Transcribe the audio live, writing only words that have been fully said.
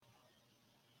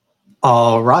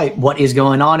All right, what is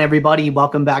going on, everybody?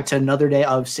 Welcome back to another day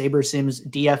of SaberSim's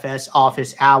DFS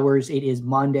office hours. It is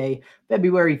Monday,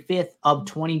 February 5th of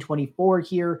 2024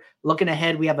 here. Looking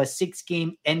ahead, we have a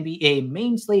 6-game NBA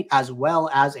main slate as well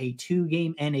as a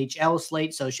 2-game NHL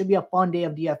slate. So it should be a fun day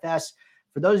of DFS.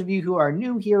 For those of you who are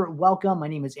new here, welcome. My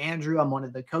name is Andrew. I'm one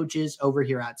of the coaches over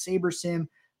here at SaberSim.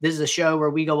 This is a show where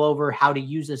we go over how to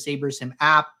use the SaberSim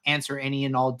app, answer any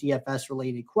and all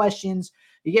DFS-related questions.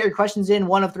 You get your questions in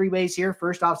one of 3 ways here.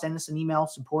 First off, send us an email,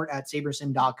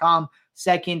 support@sabersim.com.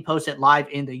 Second, post it live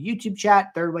in the YouTube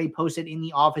chat. Third way, post it in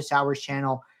the office hours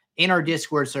channel in our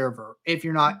Discord server. If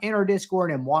you're not in our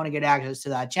Discord and want to get access to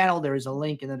that channel, there is a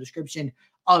link in the description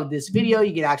of this video.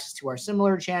 You get access to our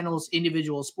similar channels,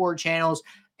 individual sport channels,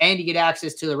 and you get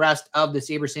access to the rest of the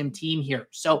SaberSim team here.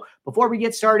 So before we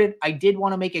get started, I did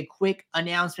want to make a quick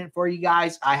announcement for you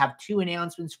guys. I have 2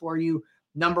 announcements for you.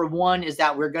 Number 1 is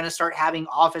that we're going to start having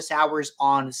office hours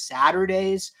on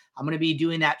Saturdays. I'm going to be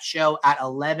doing that show at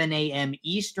 11 a.m.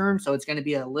 Eastern, so it's going to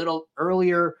be a little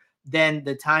earlier than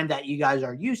the time that you guys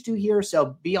are used to here.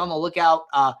 So be on the lookout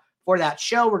for that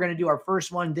show. We're going to do our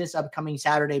first one this upcoming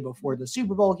Saturday before the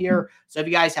Super Bowl here. So if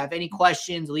you guys have any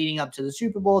questions leading up to the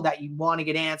Super Bowl that you want to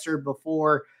get answered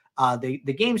before the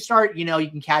game start, you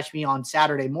can catch me on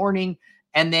Saturday morning.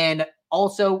 And then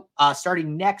also,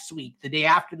 starting next week, the day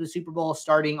after the Super Bowl,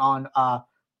 starting on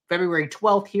February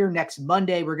 12th here, next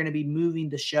Monday, we're going to be moving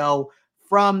the show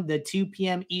from the 2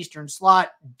 p.m. Eastern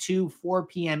slot to 4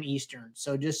 p.m. Eastern.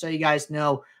 So just so you guys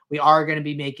know, we are going to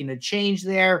be making a change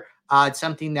there. It's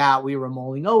something that we were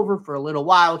mulling over for a little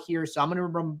while here. So I'm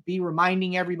going to be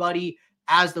reminding everybody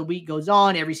as the week goes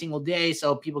on every single day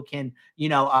so people can,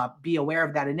 be aware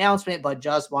of that announcement, but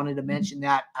just wanted to mention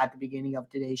that at the beginning of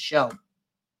today's show.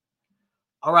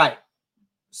 All right.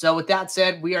 So with that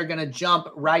said, we are going to jump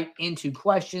right into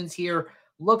questions here.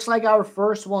 Looks like our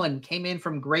first one came in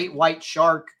from Great White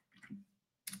Shark.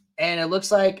 And it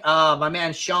looks like my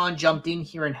man Sean jumped in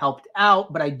here and helped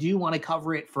out, but I do want to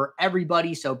cover it for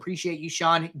everybody. So appreciate you,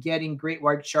 Sean, getting Great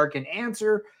White Shark an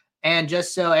answer. And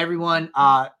just so everyone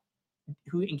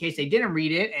who, in case they didn't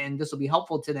read it, and this will be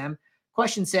helpful to them,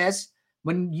 question says,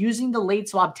 when using the late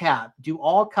swap tab, do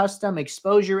all custom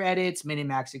exposure edits,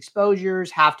 min-max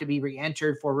exposures have to be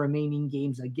re-entered for remaining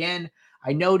games again?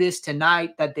 I noticed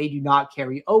tonight that they do not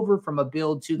carry over from a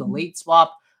build to the late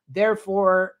swap.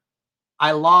 Therefore,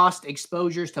 I lost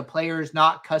exposures to players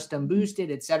not custom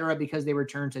boosted, etc., because they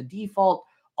return to default.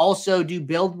 Also, do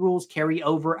build rules carry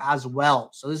over as well?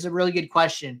 So this is a really good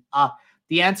question.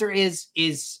 The answer is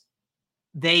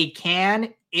they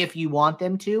can if you want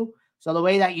them to. So the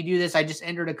way that you do this, I just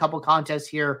entered a couple contests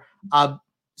here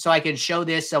so I can show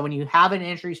this. So when you have an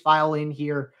entries file in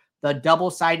here, the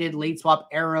double-sided late swap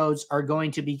arrows are going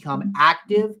to become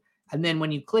active. And then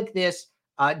when you click this,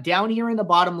 down here in the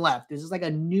bottom left, this is like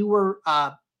a newer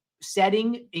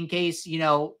setting in case, you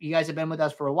guys have been with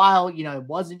us for a while. It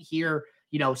wasn't here,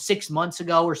 6 months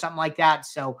ago or something like that.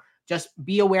 So just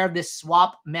be aware of this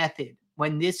swap method.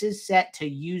 When this is set to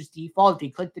use default, if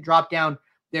you click the drop down,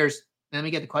 let me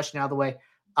get the question out of the way.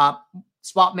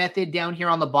 Swap method down here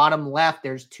on the bottom left,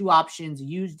 there's 2 options,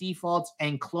 use defaults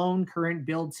and clone current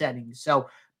build settings. So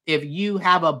if you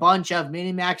have a bunch of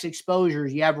min-max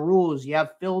exposures, you have rules, you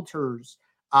have filters,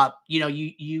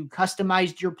 you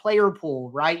customized your player pool,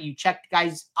 right? You checked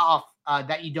guys off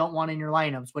that you don't want in your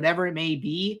lineups, whatever it may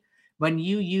be. When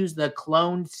you use the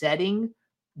clone setting,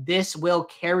 this will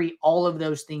carry all of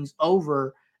those things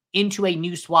over into a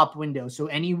new swap window. So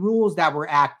any rules that were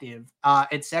active,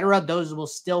 etc., those will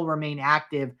still remain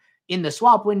active in the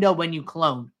swap window when you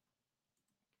clone.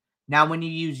 Now, when you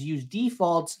use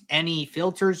defaults, any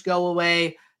filters go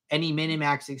away, any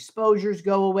min-max exposures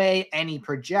go away, any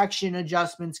projection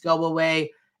adjustments go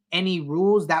away, any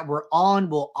rules that were on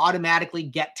will automatically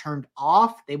get turned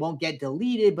off. They won't get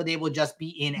deleted, but they will just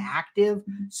be inactive.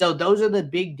 So those are the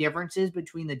big differences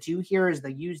between the two here is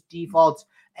the use defaults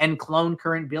and clone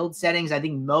current build settings. I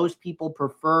think most people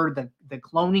prefer the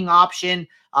cloning option,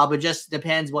 but just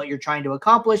depends what you're trying to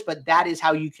accomplish. But that is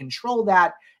how you control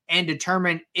that and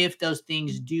determine if those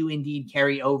things do indeed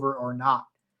carry over or not.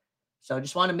 So I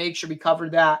just want to make sure we cover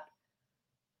that.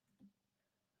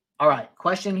 All right,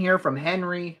 question here from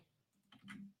Henry.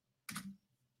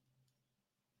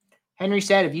 Henry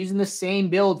said, if using the same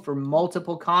build for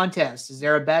multiple contests, is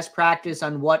there a best practice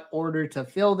on what order to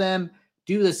fill them?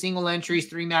 Do the single entries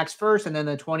 3 max first and then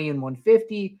the 20 and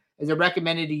 150. Is it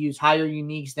recommended to use higher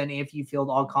uniques than if you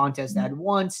filled all contests at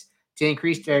once to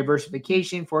increase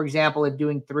diversification? For example, if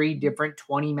doing 3 different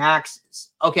 20 maxes.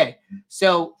 Okay,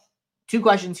 so 2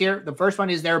 questions here. The first one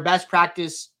is there a best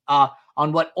practice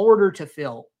on what order to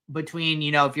fill between,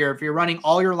 if you're running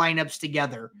all your lineups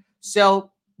together.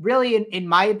 So really, in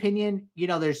my opinion,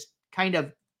 there's kind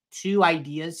of two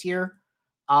ideas here.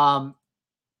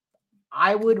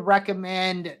 I would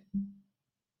recommend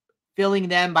filling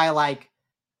them by like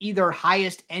either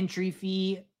highest entry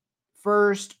fee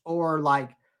first, or like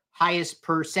highest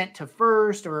percent to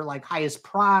first, or like highest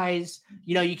prize.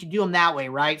 You can do them that way,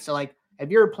 right? So like if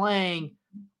you're playing,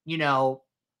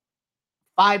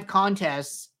 5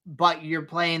 contests, but you're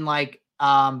playing like,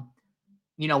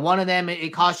 one of them,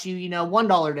 it costs you,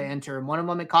 $1 to enter. And one of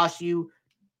them, it costs you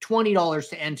 $20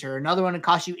 to enter. Another one, it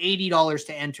costs you $80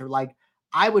 to enter. Like,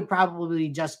 I would probably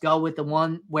just go with the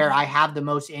one where I have the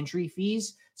most entry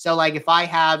fees. So like if I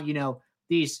have,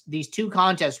 these 2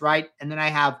 contests, right? And then I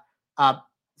have,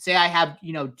 say I have,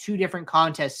 2 different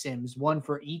contest sims, one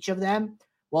for each of them.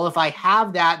 Well, if I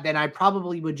have that, then I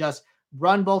probably would just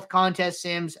run both contest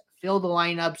sims, fill the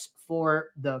lineups for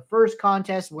the first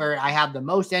contest where I have the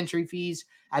most entry fees,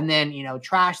 and then,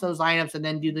 trash those lineups and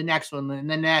then do the next one and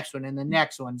the next one and the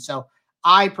next one. So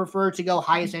I prefer to go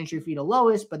highest entry fee to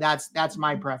lowest, but that's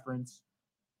my preference.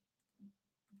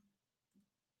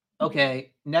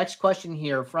 Okay, next question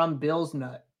here from Bill's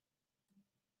Nut.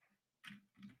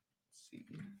 Let's see.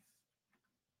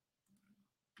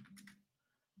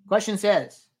 Question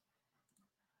says,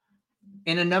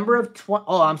 in a number of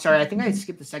I'm sorry, I think I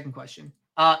skipped the second question.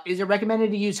 Is it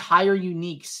recommended to use higher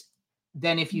uniques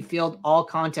than if you field all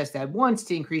contests at once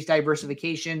to increase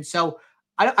diversification? So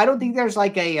I don't think there's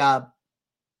like a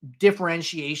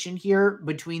differentiation here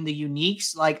between the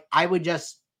uniques. Like I would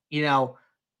just,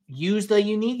 use the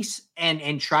uniques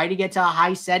and try to get to a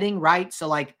high setting, right? So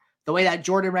like the way that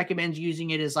Jordan recommends using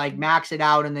it is like max it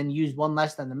out and then use one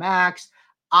less than the max.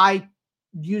 I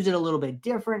use it a little bit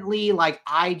differently. Like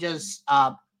I just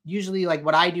usually, like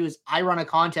what I do is I run a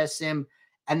contest sim,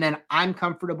 and then I'm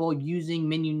comfortable using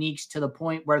min uniques to the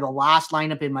point where the last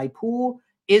lineup in my pool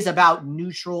is about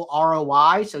neutral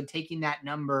ROI. So taking that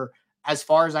number as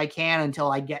far as I can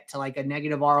until I get to like a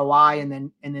negative ROI,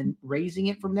 and then raising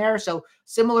it from there. So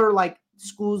similar like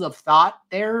schools of thought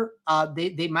there.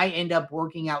 They might end up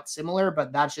working out similar,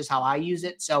 but that's just how I use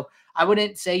it. So I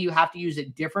wouldn't say you have to use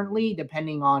it differently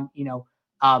depending on,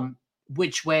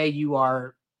 which way you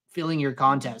are filling your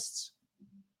contests.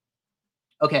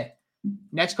 Okay.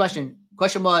 Next question.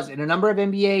 Question was, in a number of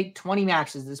NBA 20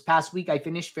 maxes this past week, I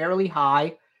finished fairly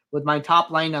high with my top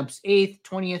lineups 8th,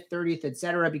 20th, 30th,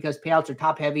 etc. because payouts are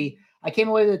top heavy. I came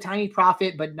away with a tiny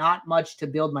profit, but not much to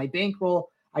build my bankroll.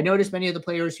 I noticed many of the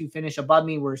players who finished above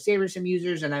me were SaberSim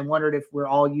users, and I wondered if we're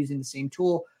all using the same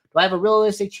tool. Do I have a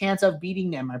realistic chance of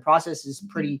beating them? My process is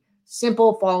pretty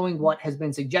simple, following what has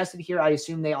been suggested here. I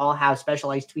assume they all have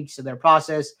specialized tweaks to their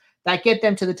process that get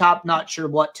them to the top. Not sure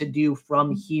what to do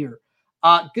from here.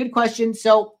 Good question.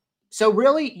 So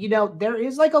really, there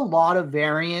is like a lot of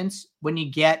variance when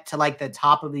you get to like the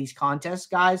top of these contests,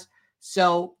 guys.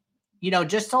 So,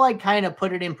 just to like kind of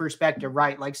put it in perspective,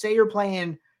 right? Like say you're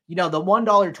playing, the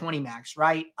 $1.20 max,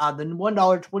 right? The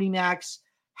 $1.20 max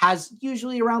has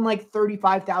usually around like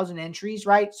 35,000 entries,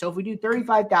 right? So if we do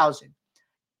 35,000,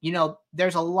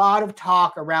 there's a lot of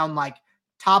talk around like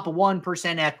top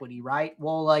 1% equity, right?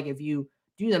 Well, like if you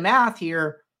do the math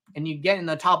here and you get in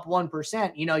the top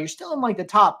 1%, you're still in like the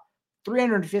top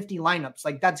 350 lineups.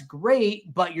 Like that's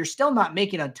great, but you're still not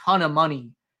making a ton of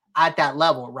money at that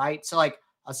level, right? So like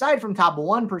aside from top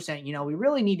 1%, we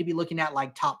really need to be looking at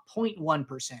like top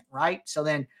 0.1%, right? So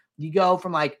then you go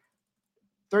from like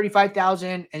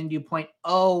 35,000 and do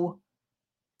 0.0,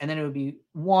 and then it would be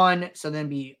 1. So then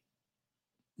be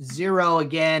 0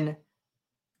 again,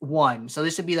 1. So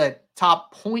this would be the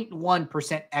top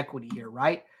 0.1% equity here,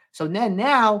 right? So then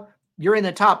now you're in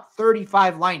the top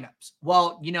 35 lineups.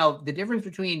 Well, the difference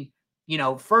between,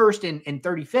 first and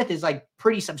 35th is like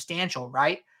pretty substantial,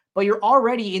 right? But you're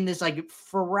already in this like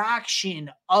fraction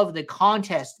of the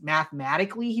contest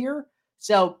mathematically here.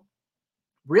 So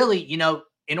really, in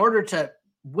order to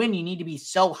win, you need to be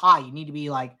so high. You need to be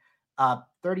like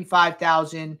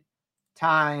 35,000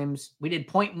 times, we did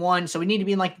 0.1. So we need to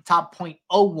be in like the top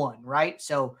 0.01, right?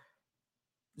 So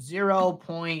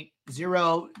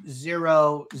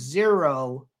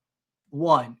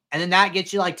 0.00001. And then that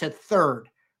gets you like to third,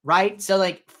 right? So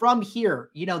like from here,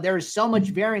 there's so much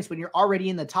variance when you're already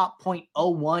in the top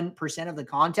 0.01% of the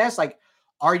contest. Like,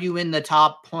 are you in the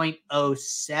top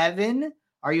 0.07?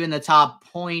 Are you in the top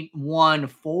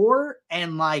 0.14?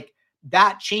 And like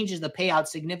that changes the payout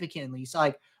significantly. So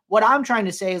like what I'm trying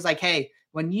to say is like, hey,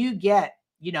 when you get,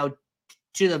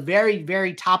 to the very,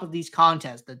 very top of these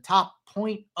contests, the top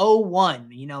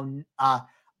 0.01,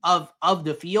 of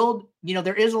the field,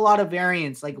 there is a lot of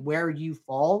variance, like where you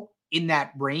fall in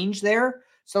that range there.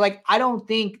 So like, I don't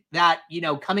think that,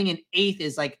 coming in 8th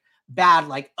is like bad.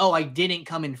 Like, oh, I didn't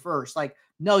come in first. Like,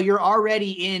 no, you're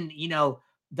already in,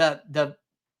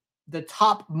 the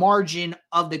top margin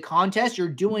of the contest. You're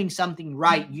doing something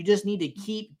right. You just need to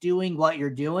keep doing what you're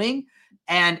doing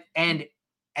and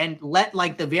let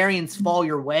like the variance fall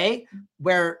your way,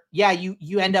 where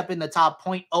you end up in the top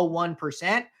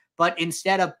 0.01%, but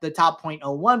instead of the top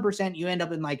 0.01%, you end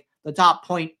up in like the top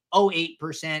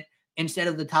 0.08% instead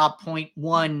of the top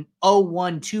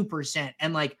 0.1012%.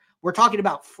 And like, we're talking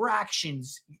about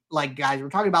fractions, like, guys, we're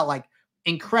talking about like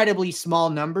incredibly small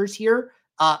numbers here,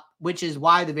 which is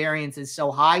why the variance is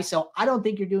so high. So I don't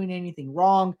think you're doing anything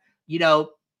wrong.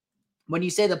 When you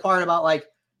say the part about like,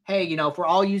 hey, if we're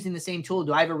all using the same tool,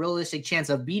 do I have a realistic chance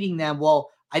of beating them? Well,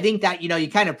 I think that, you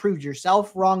kind of proved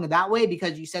yourself wrong that way,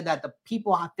 because you said that the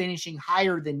people finishing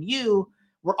higher than you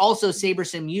were also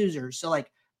SaberSim users. So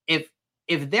like, if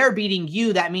they're beating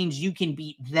you, that means you can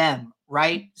beat them,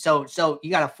 right? So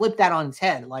you got to flip that on its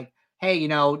head. Like, hey,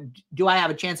 do I have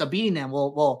a chance of beating them?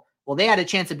 Well, they had a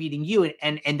chance of beating you,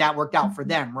 and that worked out for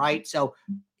them, right? So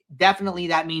definitely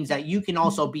that means that you can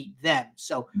also beat them.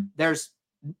 So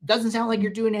doesn't sound like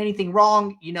you're doing anything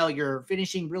wrong. You're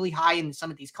finishing really high in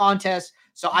some of these contests.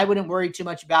 So I wouldn't worry too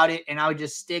much about it. And I would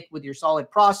just stick with your solid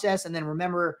process. And then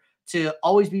remember to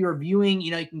always be reviewing.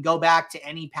 You can go back to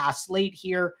any past slate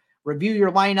here, review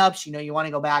your lineups. You want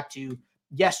to go back to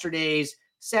yesterday's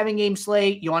 7-game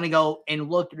slate. You want to go and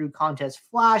look through contest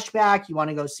flashback. You want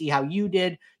to go see how you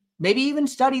did. Maybe even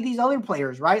study these other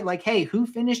players, right? Like, hey, who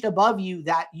finished above you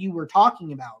that you were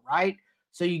talking about, right?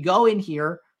 So you go in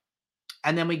here,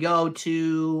 and then we go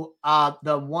to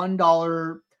the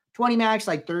 $1.20 max,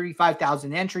 like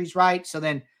 35,000 entries, right? So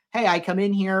then, hey, I come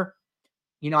in here,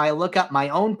 I look up my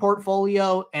own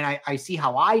portfolio and I see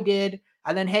how I did.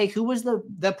 And then, hey, who was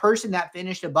the person that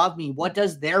finished above me? What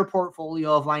does their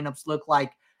portfolio of lineups look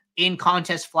like in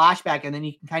contest flashback? And then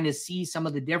you can kind of see some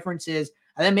of the differences.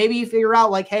 And then maybe you figure out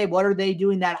like, hey, what are they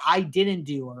doing that I didn't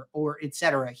do, or et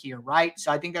cetera here, right?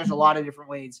 So I think there's a lot of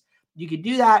different ways you could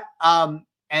do that.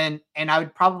 And I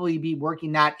would probably be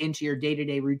working that into your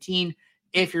day-to-day routine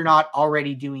if you're not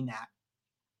already doing that.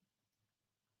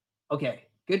 Okay,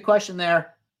 good question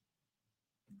there.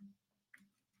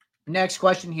 Next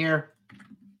question here.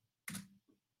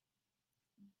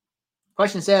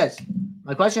 Question says,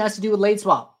 my question has to do with late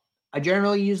swap. I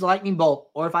generally use Lightning Bolt,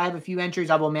 or if I have a few entries,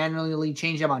 I will manually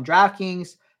change them on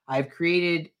DraftKings. I've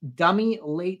created dummy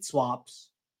late swaps,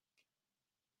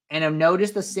 and I've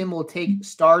noticed the sim will take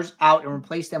stars out and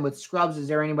replace them with scrubs. Is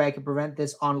there any way I can prevent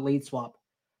this on late swap?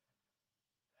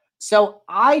 So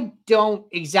I don't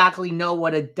exactly know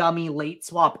what a dummy late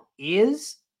swap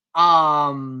is.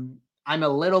 I'm a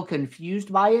little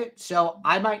confused by it. So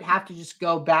I might have to just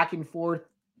go back and forth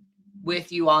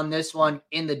with you on this one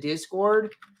in the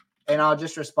Discord. And I'll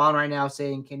just respond right now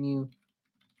saying, can you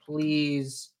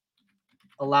please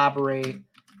elaborate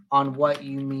on what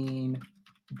you mean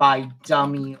by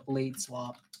dummy late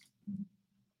swap?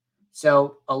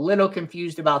 So a little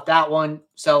confused about that one.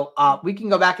 So we can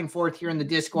go back and forth here in the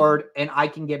Discord, and I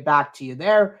can get back to you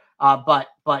there. But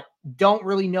don't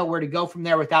really know where to go from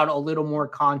there without a little more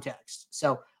context.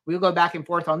 So we'll go back and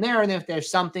forth on there. And if there's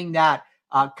something that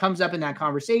comes up in that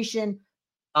conversation,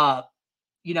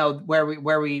 where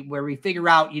we figure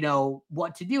out,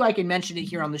 what to do, I can mention it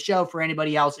here on the show for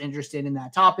anybody else interested in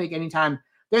that topic. Anytime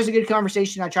there's a good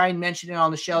conversation, I try and mention it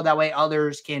on the show. That way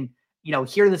others can,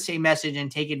 hear the same message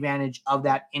and take advantage of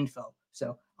that info.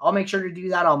 So I'll make sure to do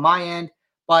that on my end.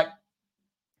 But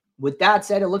with that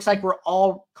said, it looks like we're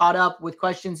all caught up with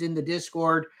questions in the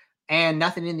Discord and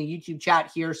nothing in the YouTube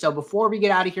chat here. So before we get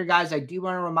out of here, guys, I do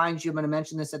want to remind you, I'm going to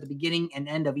mention this at the beginning and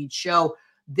end of each show.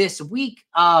 This week,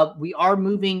 we are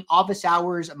moving office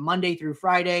hours Monday through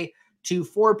Friday to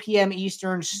 4 p.m.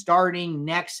 Eastern starting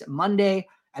next Monday.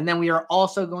 And then we are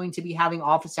also going to be having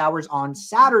office hours on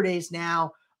Saturdays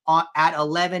now at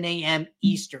 11 a.m.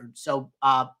 Eastern. So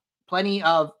plenty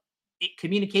of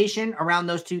communication around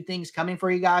those two things coming for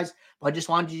you guys. But I just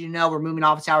wanted you to know we're moving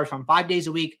office hours from 5 days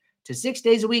a week to 6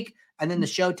 days a week. And then the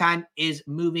show time is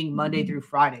moving Monday through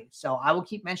Friday. So I will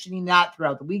keep mentioning that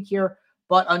throughout the week here.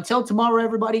 But until tomorrow,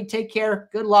 everybody, take care.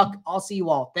 Good luck. I'll see you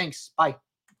all. Thanks. Bye.